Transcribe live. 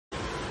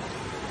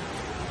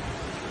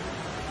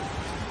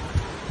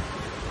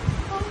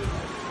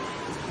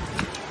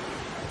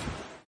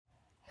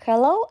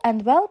Hello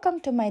and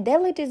welcome to my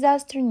daily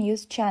disaster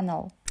news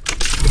channel.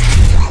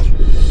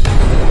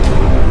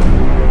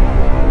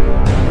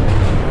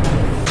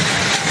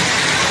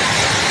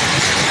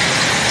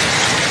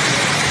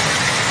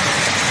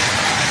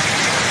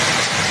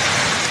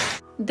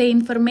 The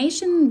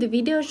information in the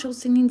video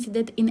shows an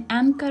incident in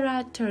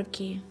Ankara,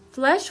 Turkey.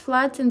 Flash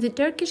floods in the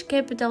Turkish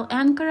capital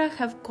Ankara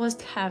have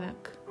caused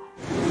havoc.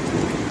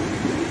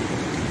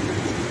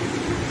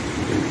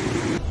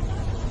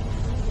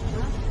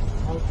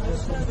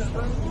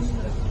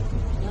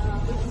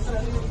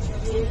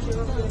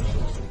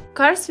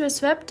 Cars were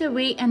swept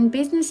away and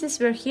businesses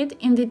were hit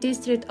in the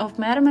district of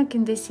Mamak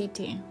in the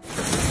city.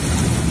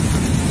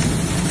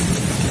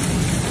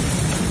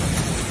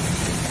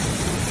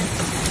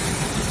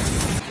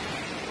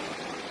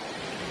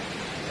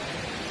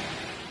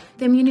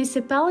 The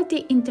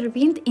municipality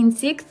intervened in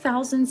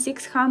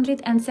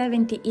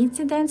 6,670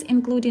 incidents,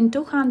 including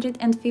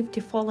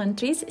 250 fallen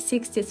trees,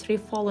 63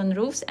 fallen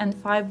roofs, and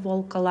 5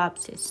 wall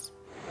collapses.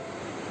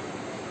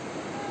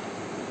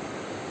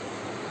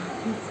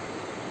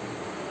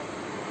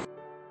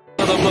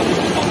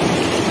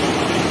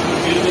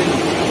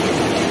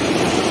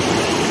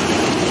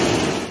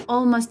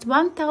 Almost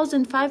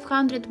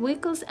 1,500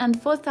 vehicles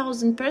and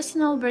 4,000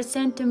 personnel were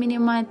sent to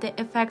minimize the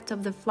effects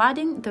of the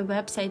flooding, the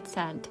website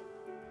said.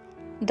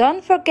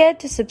 Don't forget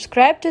to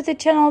subscribe to the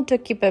channel to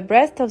keep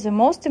abreast of the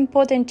most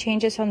important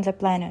changes on the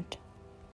planet.